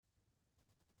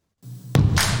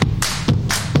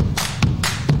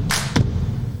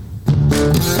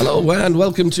Hello and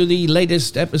welcome to the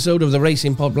latest episode of the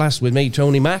Racing Podcast with me,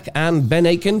 Tony Mack, and Ben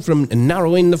Aiken from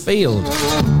Narrowing the Field.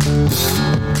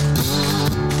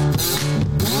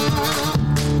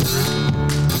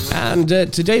 And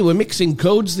today we're mixing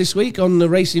codes this week on the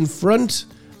racing front.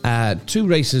 2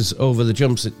 races over the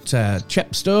jumps at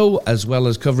Chepstow, as well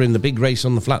as covering the big race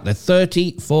on the flat. The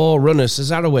 34 runner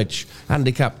Cesarewitch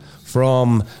handicap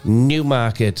from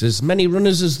Newmarket. As many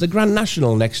runners as the Grand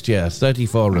National next year.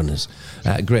 34 runners.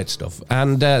 Great stuff.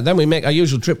 And then we make our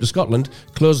usual trip to Scotland,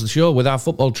 close the show with our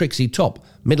football Trixie top,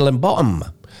 middle and bottom.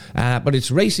 But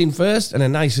it's racing first, and a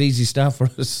nice easy start for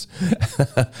us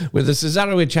with the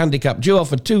Cesarewitch handicap due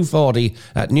off at 2:40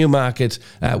 at Newmarket.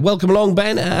 Welcome along,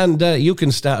 Ben, and you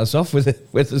can start us off with the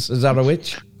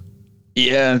Cesarewitch.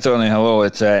 Yeah, Tony, hello.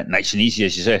 It's nice and easy,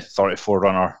 as you say, 34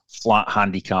 runner flat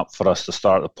handicap for us to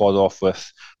start the pod off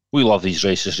with. We love these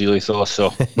races, really, though, so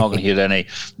not going to hear any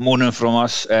moaning from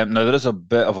us. Now, there is a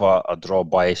bit of a draw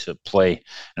bias at play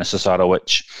in a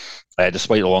Cesarewitch,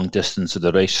 despite the long distance of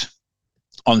the race.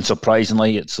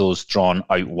 Unsurprisingly, it's those drawn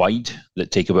out wide that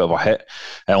take a bit of a hit.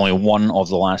 Only one of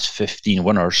the last 15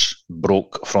 winners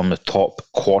broke from the top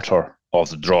quarter of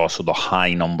the draw, so the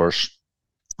high numbers.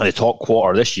 And the top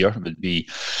quarter this year would be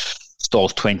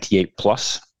stalls 28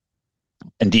 plus.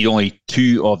 Indeed, only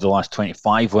 2 of the last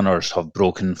 25 winners have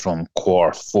broken from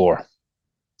quarter 4.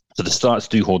 So the starts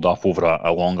do hold up over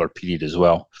a longer period as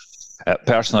well.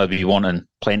 Personally, I'd be wanting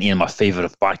plenty in my favour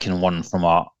of backing one from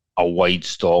a wide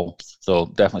stall. So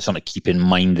definitely something to keep in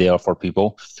mind there for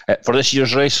people. For this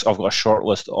year's race, I've got a short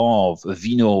list of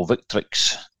Vino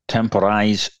Victrix,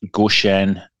 Temporize,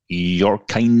 Goshen, Your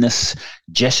Kindness,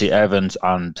 Jesse Evans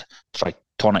and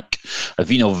Tritonic.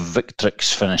 Vino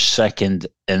Victrix finished second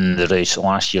in the race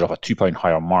last year off a £2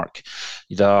 higher mark.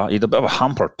 He had a bit of a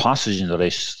hampered passage in the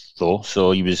race though,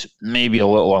 so he was maybe a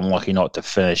little unlucky not to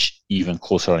finish even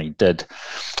closer than he did.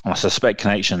 And I suspect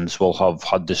Connections will have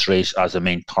had this race as the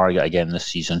main target again this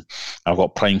season. I've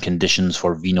got prime conditions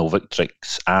for Vino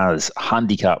Victrix as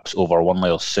handicaps over 1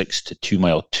 mile 6 to 2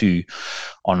 mile 2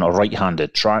 on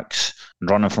right-handed tracks,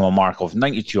 running from a mark of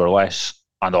 92 or less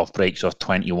and off breaks of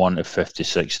 21 to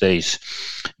 56 days.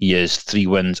 He is 3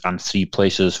 wins and 3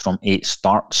 places from 8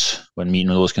 starts when meeting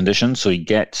those conditions, so he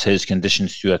gets his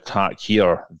conditions to attack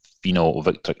here, Vino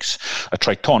Victrix. A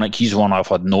Tritonic, he's one I've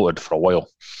had noted for a while.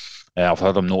 I've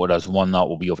had him noted as one that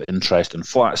will be of interest in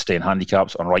flat staying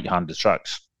handicaps on right-handed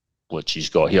tracks, which he's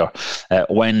got here.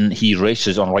 When he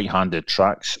races on right-handed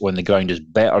tracks, when the ground is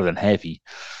better than heavy,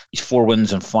 he's 4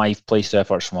 wins and 5 placed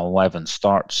efforts from 11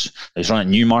 starts. He's run at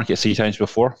Newmarket 3 times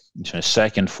before. He's finished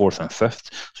 2nd, 4th and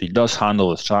 5th, so he does handle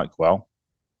the track well.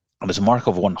 And his mark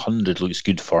of 100 looks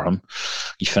good for him.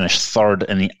 He finished 3rd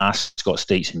in the Ascot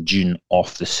Stakes in June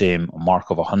off the same mark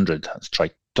of 100. That's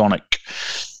Tritonic.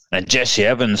 And Jesse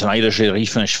Evans, an Irish raider, he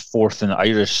finished 4th in the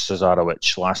Irish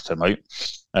Cesarewitch last time out.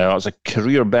 It was a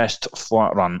career best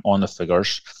flat run on the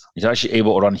figures. He's actually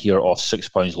able to run here off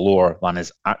 £6 lower than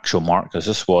his actual mark, because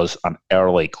this was an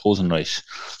early closing race.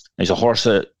 He's a horse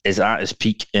that is at his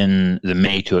peak in the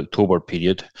May to October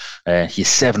period. He's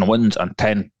 7 wins and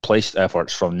 10 placed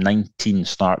efforts from 19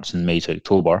 starts in May to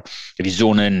October. If you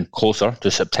zone in closer to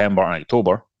September and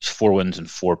October, he's 4 wins and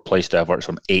 4 placed efforts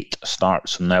from 8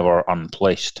 starts, never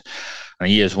unplaced. And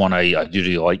he is one I do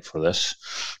really like for this.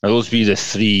 Now, those would be the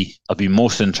 3 I'd be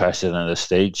most interested in at this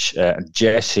stage.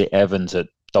 Jesse Evans at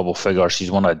double figures, he's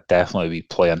one I'd definitely be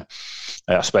playing,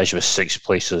 especially with 6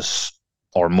 places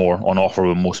or more on offer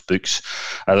with most books.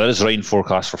 There is rain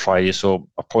forecast for Friday, so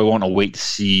I probably want to wait to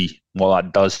see what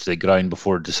that does to the ground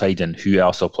before deciding who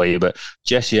else I'll play. But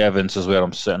Jesse Evans is where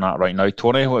I'm sitting at right now.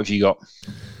 Tony, what have you got?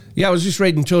 Yeah, I was just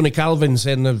reading Tony Calvin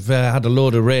saying they've had a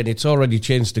load of rain. It's already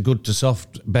changed to good to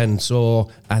soft, Ben,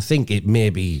 so I think it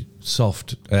may be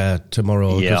soft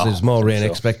tomorrow, because there's more rain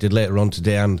expected later on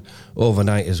today and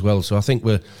overnight as well. So I think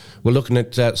we're looking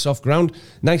at soft ground.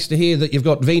 Nice to hear that you've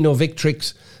got Vino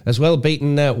Victrix as well,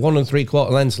 beating 1 3/4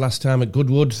 lengths last time at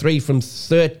Goodwood, 3 from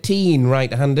 13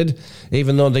 right-handed,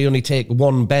 even though they only take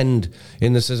 1 bend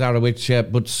in the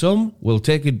Cesarewitch, but some will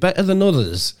take it better than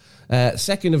others.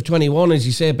 2nd of 21, as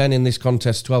you say, Ben, in this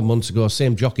contest 12 months ago.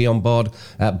 Same jockey on board,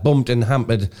 bumped and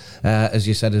hampered, as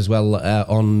you said as well,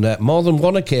 on more than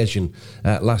one occasion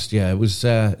last year. It was,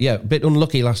 a bit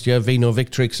unlucky last year, Vino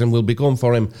Victrix, and we'll be going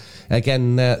for him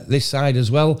again this side as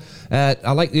well.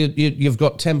 I like you've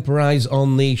got Temporize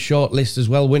on the short list as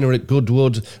well. Winner at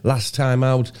Goodwood last time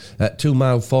out, 2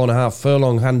 mile, 4.5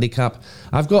 furlong handicap.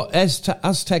 I've got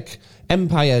Aztec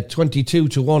Empire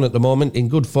 22-1 at the moment, in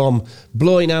good form,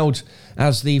 blowing out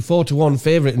as the 4-1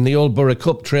 favourite in the Old Borough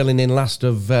Cup, trailing in last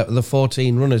of the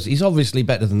 14 runners. He's obviously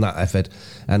better than that effort,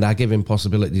 and I give him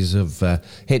possibilities of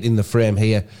hitting the frame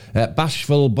here.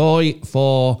 Bashful Boy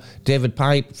for David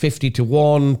Pipe,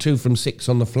 50-1, 2 from 6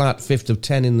 on the flat, 5th of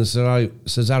 10 in the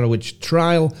Cesarewitch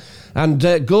trial. And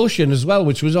Goshen as well,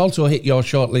 which was also hit your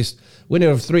shortlist, winner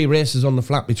of 3 races on the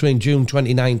flat between June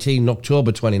 2019 and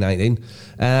October 2019.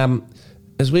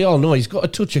 As we all know, he's got a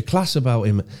touch of class about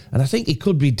him, and I think he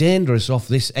could be dangerous off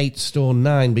this 8 stone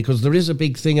 9, because there is a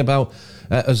big thing about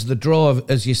as the draw,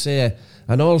 as you say,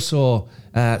 and also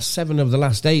 7 of the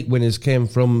last 8 winners came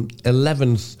from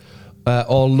 11th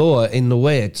or lower in the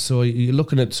weight. So you're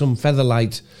looking at some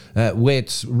featherlight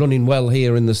weights running well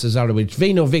here in the Cesarewitch.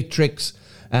 Vino Victrix,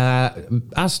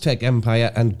 Aztec Empire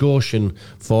and Goshen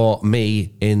for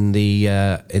me in the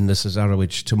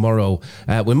Cesarewitch tomorrow.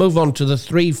 We move on to the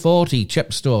 340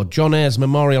 Chepstow John Ayres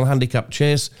Memorial Handicap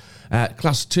Chase,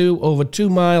 Class 2 over 2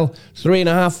 mile,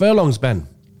 3.5 furlongs, Ben.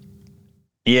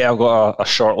 Yeah, I've got a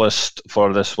short list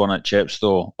for this one at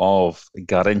Chepstow of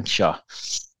Garincha,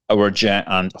 Our Jet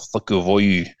and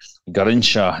Flicovoyu.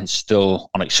 Garincha is still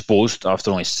unexposed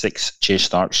after only 6 chase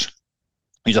starts.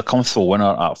 He's a comfortable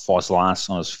winner at Foslas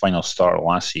on his final start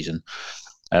last season.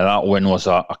 That win was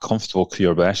a comfortable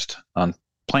career best, and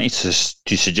plenty to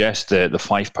suggest the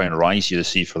 £5 rise you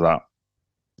receive for that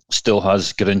still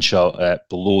has Garincha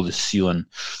below the ceiling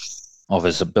of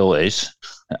his abilities.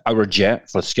 Our Jet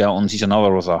for the Skeletons, he's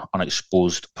another with an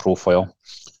unexposed profile.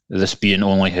 This being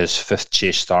only his 5th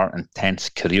chase start and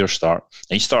 10th career start.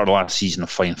 He started last season in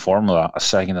fine form with a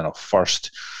second and a first,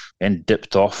 and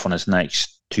dipped off on his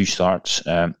next 2 starts,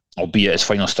 albeit his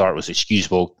final start was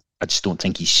excusable. I just don't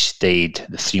think he stayed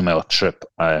the 3 mile trip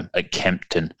at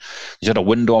Kempton. He's had a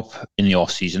wind up in the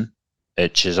off season,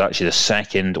 which is actually the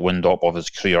second wind up of his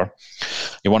career.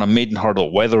 He won a maiden hurdle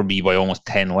at Wetherby by almost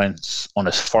 10 lengths on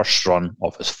his first run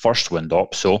of his first wind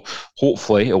up. So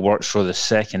hopefully it works for the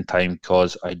second time,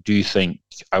 because I do think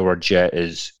Our Jet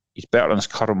he's better than his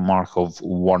current mark of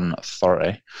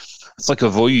 130. It's like a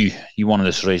Voyu. He won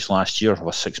this race last year with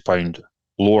a £6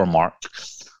 lower mark.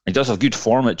 He does have good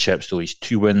form at Chepstow. He's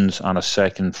 2 wins and a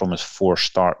second from his 4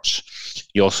 starts.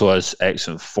 He also has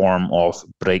excellent form of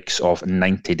breaks of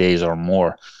 90 days or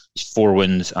more. He's 4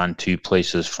 wins and 2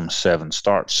 places from 7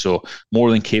 starts. So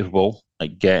more than capable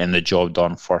at getting the job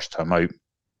done first time out.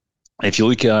 If you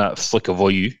look at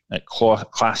Flicovoyu at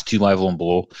Class 2 level and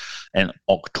below, in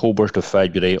October to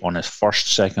February on his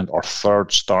first, second or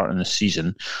third start in the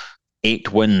season,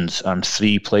 8 wins and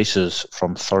 3 places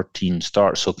from 13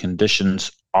 starts. So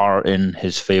conditions are in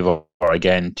his favour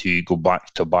again to go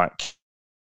back to back.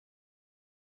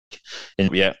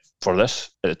 For this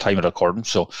at the time of recording.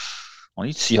 So I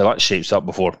need to see how that shapes up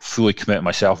before fully committing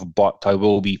myself. But I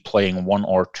will be playing 1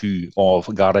 or 2 of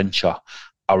Garincha,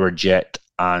 Our Jet,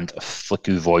 and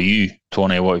Flicovoyu.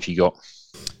 Tony, what have you got?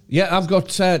 Yeah, I've got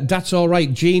That's All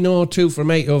Right Gino, 2 from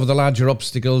 8 over the larger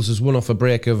obstacles, has won off a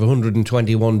break of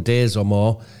 121 days or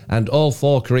more, and all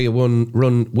 4 career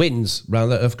wins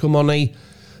have come on a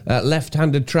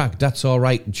left-handed track. That's All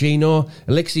Right Gino.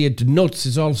 Elixir de Nuts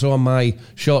is also on my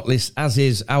shortlist, as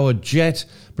is Our Jet,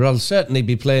 but I'll certainly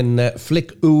be playing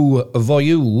Flick Oo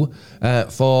Voyou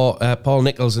for Paul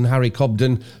Nicholls and Harry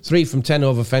Cobden. 3 from 10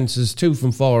 over fences, 2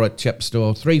 from 4 at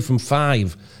Chepstow, 3 from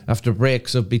 5 after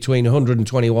breaks of between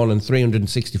 121 and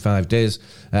 365 days.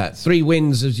 3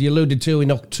 wins, as you alluded to,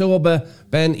 in October.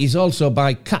 Ben, he's also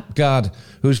by Capguard,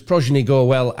 whose progeny go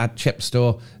well at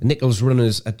Chepstow. Nicholls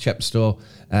runners at Chepstow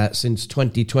since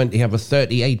 2020 have a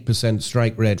 38%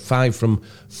 strike rate, 5 from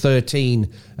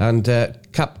 13. And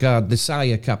Capguard, the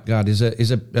sire Capguard, is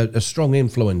a strong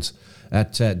influence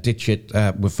at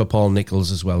Ditchit for Paul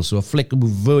Nicholls as well. So a Flick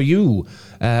Voyou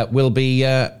will be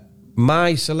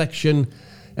my selection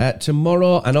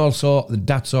tomorrow, and also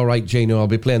That's All Right Gino. I'll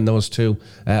be playing those 2,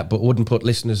 but wouldn't put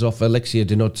listeners off Elixir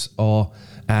de Nuts or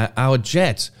Our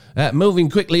Jet. Moving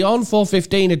quickly on,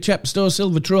 4:15 at Chepstow,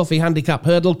 Silver Trophy Handicap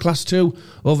Hurdle, Class 2,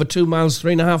 over 2 miles,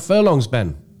 3.5 furlongs,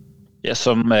 Ben. Yeah,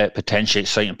 some potentially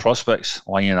exciting prospects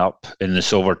lining up in the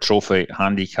Silver Trophy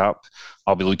Handicap.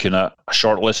 I'll be looking at a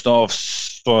short list of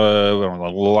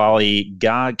Lally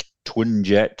Gag, Twin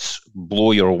Jets,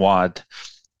 Blow Your Wad,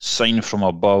 Sign From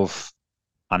Above,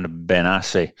 and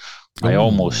Benassi. I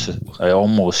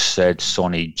almost said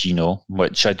Sonny Gino,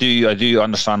 which I do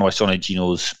understand why Sonny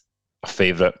Gino's a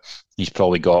favourite. He's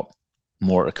probably got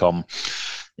more to come.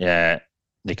 Yeah,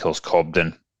 Nicholls,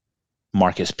 Cobden,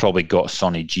 Marcus probably got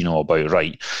Sonny Gino about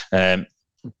right.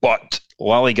 But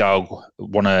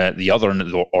Lallygag, the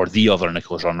other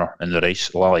Nichols runner in the race,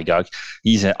 Lallygag,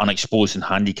 he's an unexposed and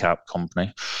handicap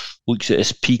company. Looks at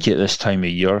his peak at this time of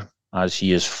year, as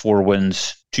he has 4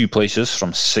 wins, 2 places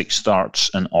from 6 starts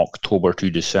in October to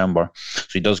December. So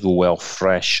he does go well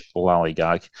fresh,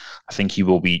 Lallygag. I think he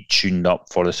will be tuned up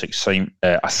for this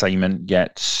assignment.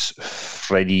 Gets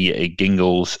Freddie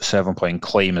Gingle's 7-point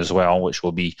claim as well, which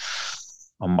will be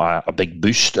a big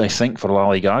boost, I think, for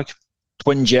Lallygag.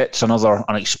 Twin Jets, another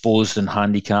unexposed in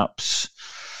handicaps.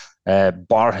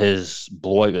 Bar his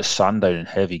blowout at Sandown in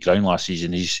heavy ground last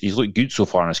season, he's looked good so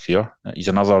far in his career. He's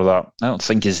another that I don't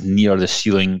think is near the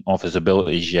ceiling of his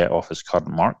abilities yet off his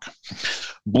current mark.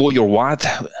 Blow Your Wad,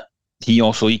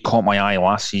 he caught my eye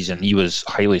last season. He was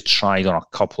highly tried on a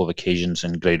couple of occasions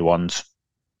in Grade 1s.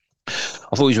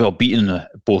 I thought he was well beaten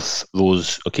both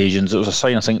those occasions. It was a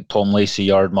sign I think Tom Lacey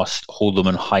Yard must hold him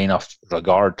in high enough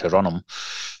regard to run him.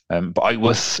 But out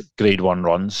with Grade 1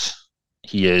 runs,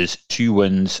 he is 2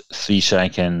 wins, 3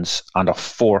 seconds, and a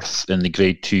 4th in the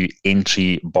Grade 2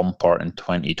 entry bumper in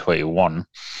 2021.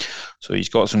 So he's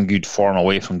got some good form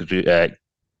away from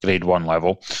Grade 1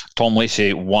 level. Tom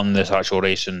Lacey won this actual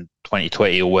race in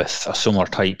 2020 with a similar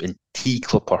type in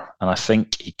T-Clipper, and I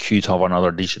think he could have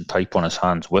another decent type on his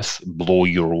hands with Blow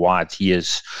Your Wad.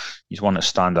 He's one that's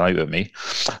standing out at me.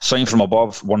 Sign from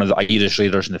above, one of the Irish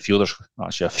Raiders in the field. There's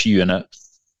actually a few in it.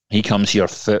 He comes here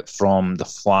fit from the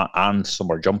flat and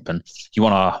summer jumping. He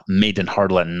won a maiden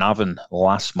hurdle at Navan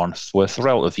last month with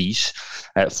relative ease.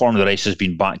 Form of the race has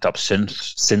been backed up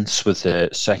since with the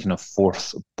 2nd and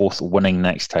 4th both winning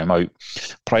next time out.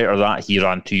 Prior to that, he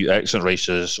ran 2 excellent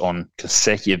races on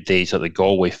consecutive days at the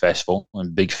Galway Festival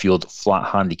in big field flat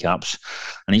handicaps.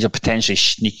 And he's a potentially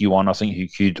sneaky one, I think, who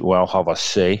could well have a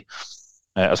say.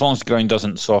 As long as the ground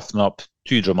doesn't soften up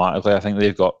too dramatically, I think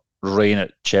they've got rain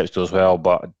at Chepstow as well,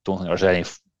 but I don't think there's any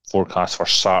forecast for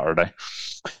Saturday.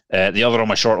 The other on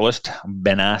my short list,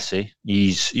 Benassi.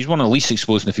 He's one of the least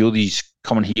exposed in the field. He's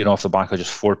coming here off the back of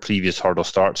just 4 previous hurdle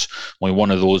starts. Only one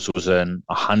of those was in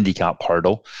a handicap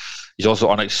hurdle. He's also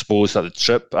unexposed at the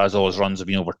trip, as all his runs have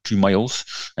been over 2 miles.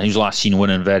 And he was last seen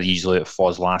winning very easily at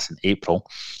Foz Last in April.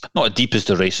 Not as deep as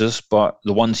the races, but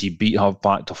the ones he beat have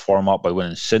back to form up by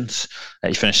winning since.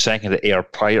 He finished 2nd at Ayr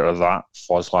prior to that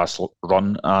Foz Last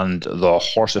run, and the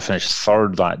horse that finished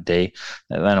 3rd that day,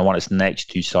 and then won its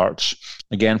next 2 starts.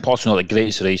 Again, possibly not the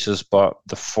greatest races, but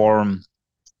the form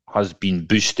has been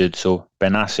boosted, so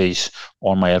Benassi's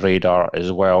on my radar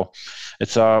as well.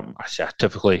 It's a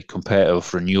typically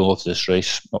competitive renewal of this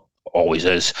race, always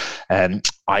is.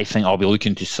 I think I'll be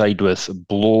looking to side with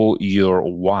Blow Your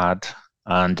Wad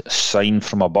and Sign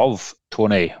from Above.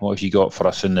 Tony, what have you got for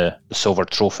us in the Silver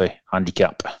Trophy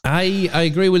handicap? I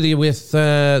agree with you with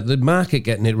the market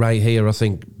getting it right here, I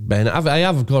think, Ben. I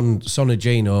have gone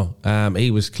Sonagino.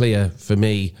 He was clear for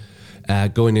me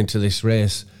going into this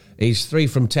race. He's 3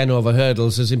 from 10 over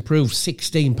hurdles, has improved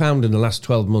 £16 in the last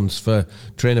 12 months for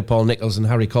trainer Paul Nicholls and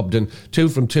Harry Cobden. 2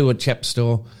 from 2 at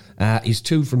Chepstow. He's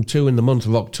 2 from 2 in the month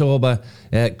of October.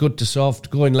 Good to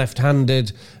soft, going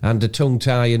left-handed, and a tongue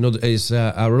tie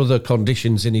are other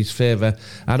conditions in his favour.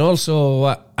 And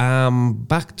also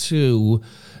back to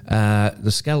the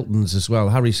Skeltons as well.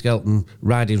 Harry Skelton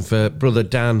riding for brother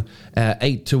Dan,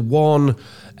 8-1.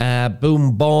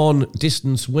 Boom Born,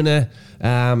 distance winner.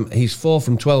 He's 4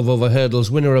 from 12 over hurdles,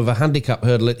 winner of a handicap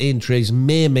hurdle at Aintree's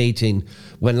May meeting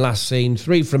when last seen.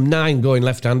 3 from 9 going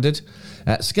left-handed.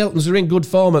 Skeltons are in good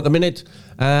form at the minute.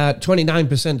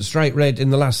 29% strike rate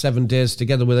in the last 7 days,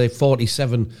 together with a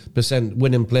 47%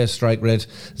 win in place strike rate,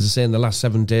 as I say, in the last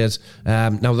 7 days.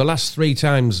 Now, the last 3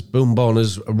 times Boom Born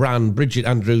has ran Bridget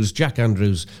Andrews, Jack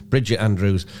Andrews, Bridget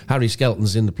Andrews, Harry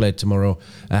Skelton's in the play tomorrow.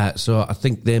 So I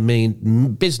think they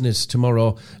mean business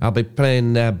tomorrow. I'll be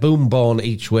playing Boom Born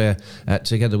each way,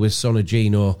 together with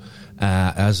Sonagino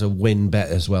as a win bet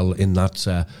as well in that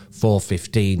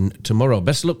 4:15 tomorrow.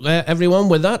 Best luck there, everyone,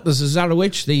 with that. The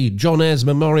Cesarewitch, the John Ayres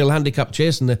Memorial Handicap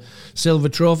Chase and the Silver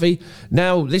Trophy.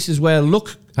 Now, this is where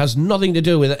luck has nothing to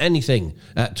do with anything.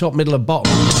 Top, middle, or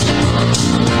bottom.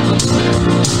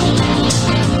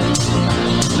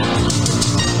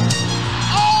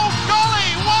 Oh,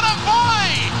 golly, what a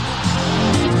volley!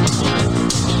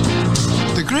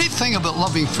 The great thing about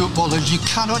loving football is you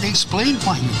cannot explain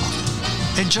why you love it.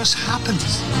 It just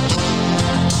happens.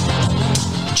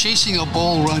 Chasing a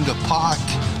ball round a park,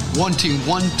 wanting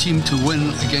one team to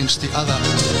win against the other.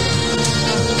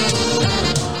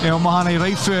 El Mahoney,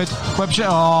 right foot, whips it.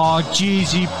 Oh,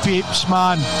 jeez, he peeps,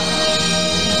 man.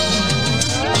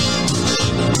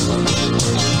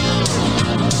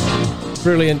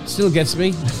 Brilliant. Still gets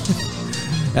me.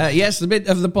 Yes, the bit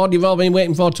of the pod you've all been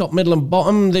waiting for, top, middle and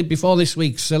bottom. Before this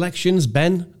week's selections,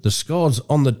 Ben, the scores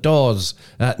on the doors.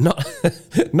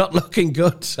 Not looking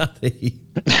good, are they?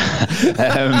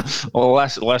 Well,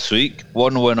 last week,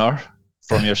 one winner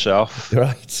from yourself.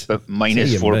 Right. But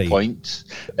minus 4 points.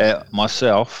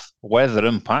 Myself, weather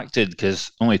impacted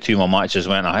because only 2 more matches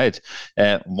went ahead.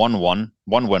 1-1,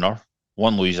 one winner,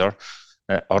 one loser.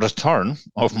 A return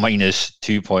of minus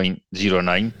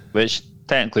 2.09, which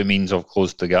technically means I've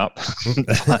closed the gap.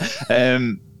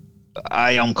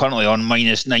 I am currently on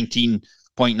minus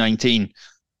 19.19.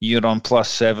 You're on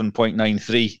plus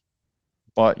 7.93.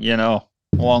 But,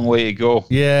 long way to go.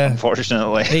 Yeah.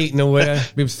 Unfortunately. Eating away.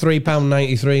 It was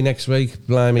 £3.93 next week.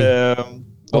 Blimey.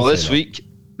 Well, this week,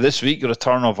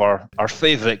 return of our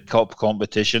favourite cup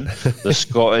competition, the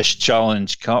Scottish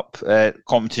Challenge Cup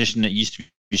competition that used to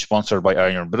be sponsored by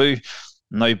Iron Brew,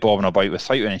 now bobbing about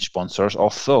without any sponsors,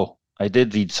 although I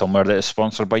did read somewhere that it's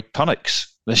sponsored by Tunnocks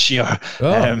this year.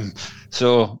 Oh.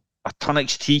 So a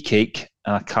Tunnocks tea cake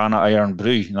and a can of Iron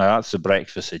Brew. Now that's the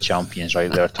breakfast of champions right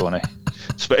there, Tony.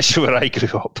 Especially where I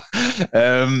grew up.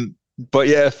 But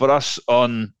yeah, for us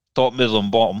on top, middle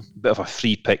and bottom, a bit of a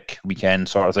free pick weekend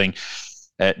sort of thing.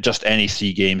 Just any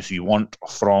 3 games you want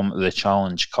from the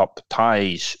Challenge Cup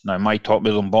ties. Now my top,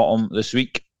 middle and bottom this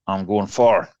week, I'm going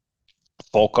for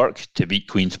Falkirk to beat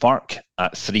Queen's Park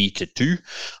at 3-2.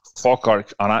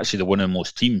 Falkirk are actually the winning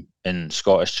most team in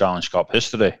Scottish Challenge Cup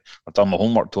history. I've done my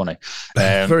homework, Tony.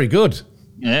 Very good.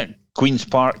 Yeah, Queen's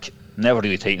Park never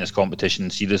really taken this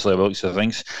competition seriously about these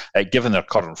things. Given their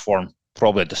current form,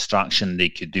 probably a distraction they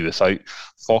could do without.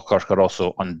 Falkirk are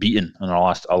also unbeaten in their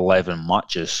last 11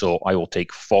 matches, so I will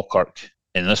take Falkirk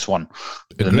in this one.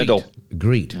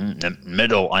 Agreed. The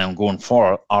middle, I am going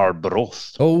for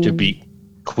Arbroath to beat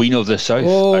Queen of the South at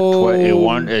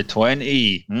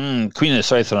 21-20. Queen of the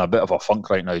South are in a bit of a funk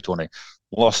right now, Tony.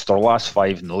 Lost their last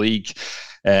 5 in the league.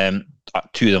 2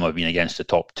 of them have been against the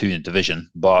top 2 in the division,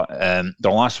 but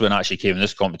their last win actually came in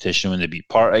this competition when they beat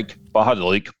Partick. But I had a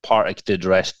look. Partick did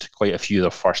rest quite a few of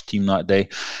their first team that day.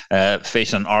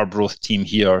 Facing an Arbroath team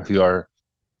here who are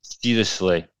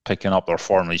seriously picking up their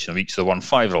form recent weeks. They won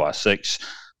 5 of the last 6.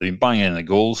 They've been banging in the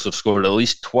goals. They've scored at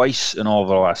least twice in all of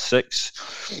their last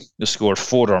 6. They've scored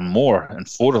 4 or more in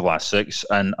 4 of the last 6.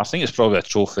 And I think it's probably a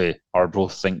trophy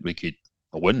Arbroath think we could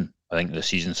win, I think, this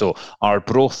season. So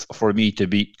Arbroath for me to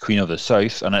beat Queen of the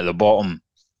South. And at the bottom,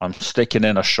 I'm sticking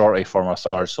in a shorty for my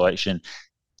third selection.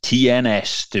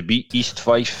 TNS to beat East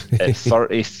Fife at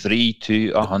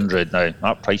 33-100. Now,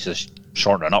 that price is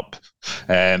shortening up.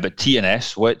 But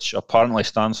TNS, which apparently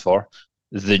stands for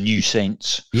the New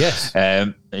Saints. Yes.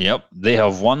 Yep. They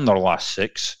have won their last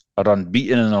 6, are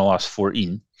unbeaten in their last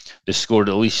 14. They scored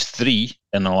at least 3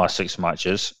 in their last 6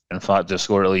 matches. In fact, they've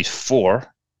scored at least 4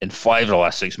 in 5 of the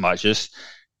last 6 matches.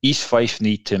 East Fife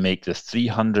need to make the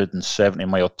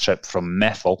 370-mile trip from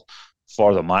Methil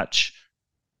for the match.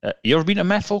 You ever been to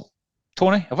Methil,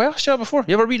 Tony? Have I asked you that before?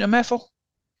 You ever been to Methil?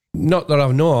 Not that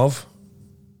I know of.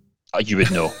 You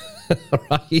would know.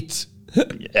 Right.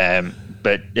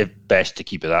 But it's best to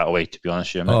keep it that way, to be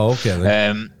honest with you, mate. Oh, okay.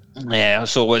 Then. Yeah,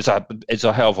 so it's a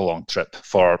hell of a long trip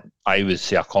for, I would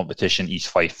say, a competition East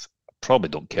Fife probably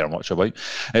don't care much about.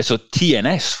 So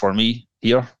TNS for me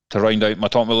here to round out my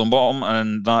top, middle and bottom,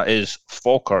 and that is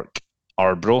Falkirk,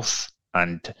 Arbroath,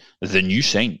 and the New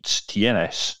Saints,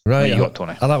 TNS. Right. What you got,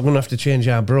 Tony? I'm going to have to change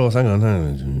Arbroath. Hang on.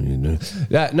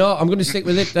 No, I'm going to stick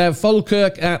with it.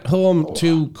 Falkirk at home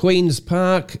to Queen's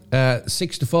Park,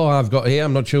 6-4 I've got here.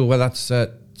 I'm not sure whether that's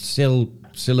still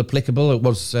applicable. It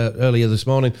was earlier this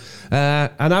morning.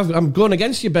 And I'm going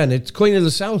against you, Ben. It's Queen of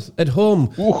the South at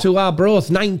home to Arbroath,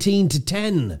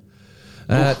 19-10.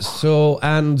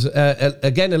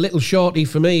 Again, a little shorty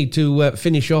for me to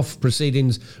finish off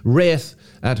proceedings. Wraith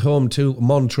at home to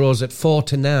Montrose at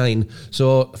 4-9.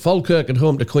 So Falkirk at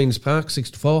home to Queen's Park,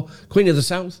 6-4. Queen of the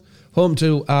South, home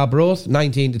to Arbroath,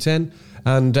 19-10.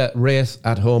 And Wraith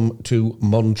at home to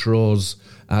Montrose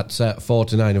at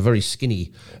 4-9, a very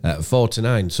skinny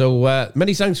 4-9. So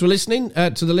many thanks for listening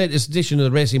to the latest edition of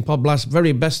the Racing Pod Blast.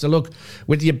 Very best of luck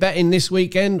with your betting this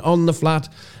weekend on the flat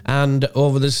and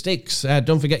over the sticks.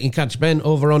 Don't forget you can catch Ben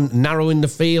over on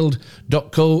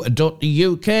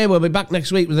narrowinthefield.co.uk. We'll be back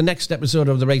next week with the next episode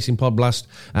of the Racing Pod Blast.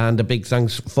 And a big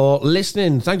thanks for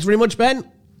listening. Thanks very much, Ben.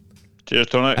 Cheers,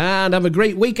 Tony. And have a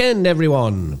great weekend,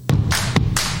 everyone.